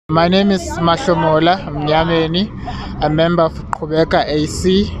My name is Mahlomola Mnyameni, a member of Qhubeka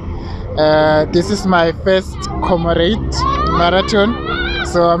AC. This is my first Comrades Marathon,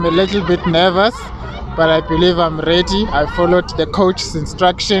 so I'm a little bit nervous, but I believe I'm ready. I followed the coach's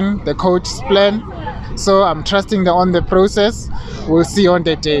instruction, the coach's plan, so I'm trusting on the process. We'll see on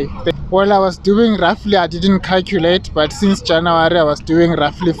the day. Well, I was doing roughly, I didn't calculate, but since January I was doing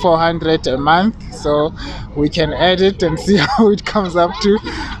roughly 400 a month, so we can add it and see how it comes up to.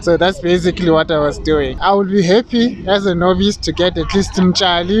 So that's basically what I was doing. I will be happy as a novice to get at least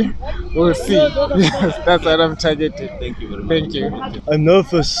Mchali. We'll see. Yes, that's what I'm targeting. Thank you very much. Thank you. I'm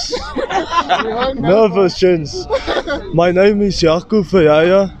nervous. Nervous, gents. My name is Jaco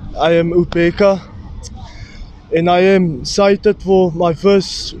Ferreira. I am Upeka. And I am excited for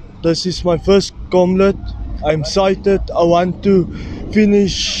this is my first Comrade. I'm excited. I want to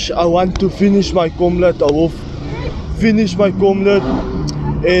finish my Comrade. I will finish my Comrade.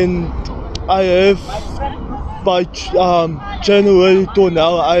 And I have, by January to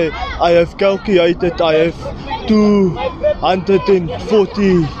now, I have calculated I have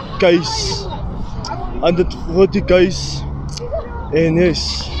 240 Ks. 140 Ks. And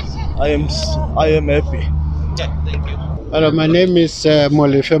yes, I am happy. Yeah, thank you. Hello, my name is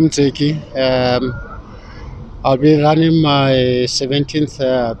Molefe Mtseki. I'll be running my 17th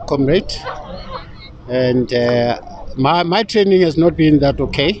Comrade, and my training has not been that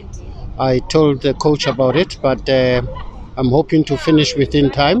okay. I told the coach about it, but I'm hoping to finish within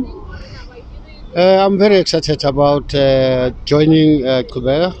time. I'm very excited about joining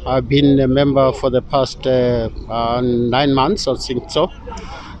Qhubeka. I've been a member for the past 9 months, I think so.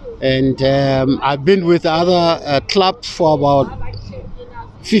 And I've been with other clubs for about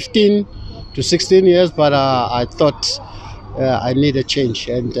 15 to 16 years, but I thought I need a change.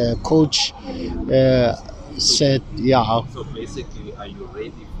 And coach said, yeah. So basically, are you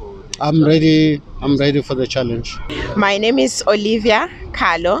ready for the I'm ready. I'm ready for the challenge. My name is Olivia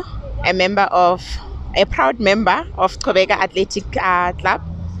Carlo, a proud member of Qhubeka Athletic Club.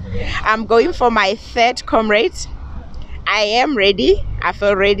 I'm going for my 3rd Comrade. I am ready. I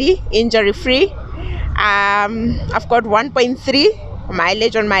feel ready, injury free. I've got 1.3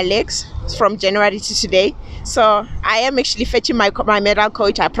 mileage on my legs from January to today. So I am actually fetching my medal,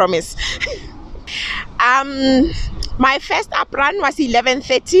 coach, I promise. My first up run was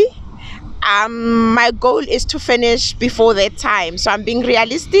 11:30. My goal is to finish before that time. So I'm being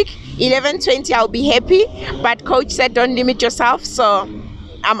realistic. 11:20, I'll be happy. But coach said don't limit yourself. So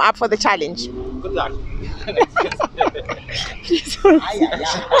I'm up for the challenge. Good luck.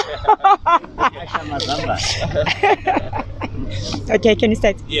 Okay, can you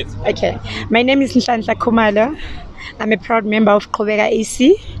start? Yes. Okay. My name is Nhlanhla Khumalo. I'm a proud member of Qhubeka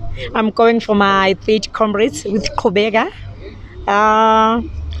AC. I'm going for my 3rd Comrades with Qhubeka.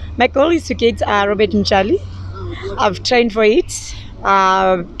 My goal is to get Robert Mchali. I've trained for it.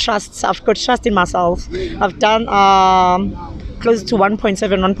 I've got trust in myself. I've done close to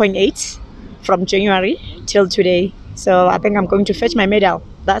 1.7, 1.8 from January till today. So I think I'm going to fetch my medal.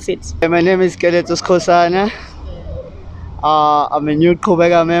 That's it. My name is Keletos Kosana. I'm a new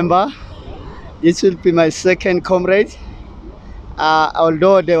Qhubeka member. This will be my 2nd Comrade.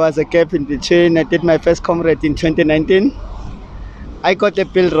 Although there was a gap in between, I did my first Comrade in 2019. I got a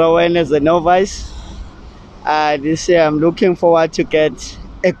Bill Rowan as a novice. This year I'm looking forward to get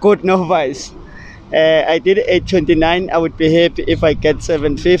a good novice. I did 829. I would be happy if I get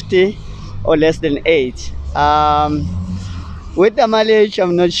 750 or less than 8. With the mileage,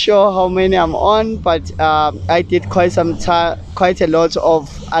 I'm not sure how many I'm on, but I did quite a lot of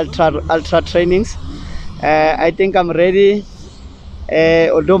ultra trainings. I think I'm ready.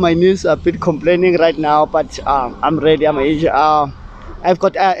 Although my knees are a bit complaining right now, but I'm ready. I've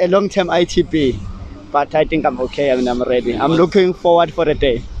got a long-term ITP, but I think I'm okay. I'm ready. I'm looking forward for the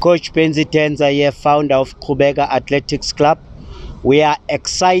day. Coach Penzi Tenza here, founder of Qhubeka Athletics Club. We are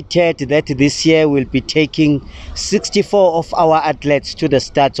excited that this year we'll be taking 64 of our athletes to the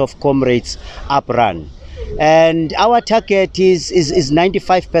starts of Comrades Up Run. And our target is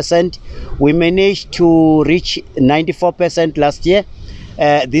 95%. We managed to reach 94% last year.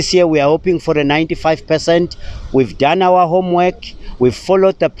 This year we are hoping for a 95%. We've done our homework. We've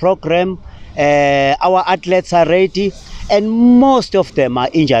followed the program. Our athletes are ready, and most of them are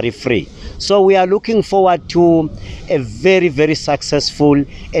injury-free. So we are looking forward to a very, very successful,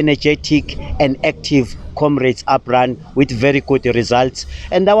 energetic and active Comrades Up Run with very good results.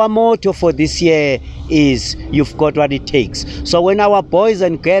 And our motto for this year is, you've got what it takes. So when our boys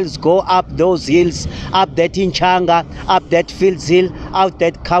and girls go up those hills, up that Inchanga, up that Fields Hill, out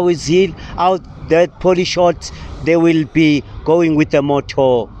that Cowies Hill, out that Polishot, they will be going with the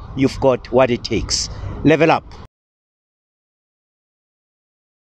motto, you've got what it takes. Level up.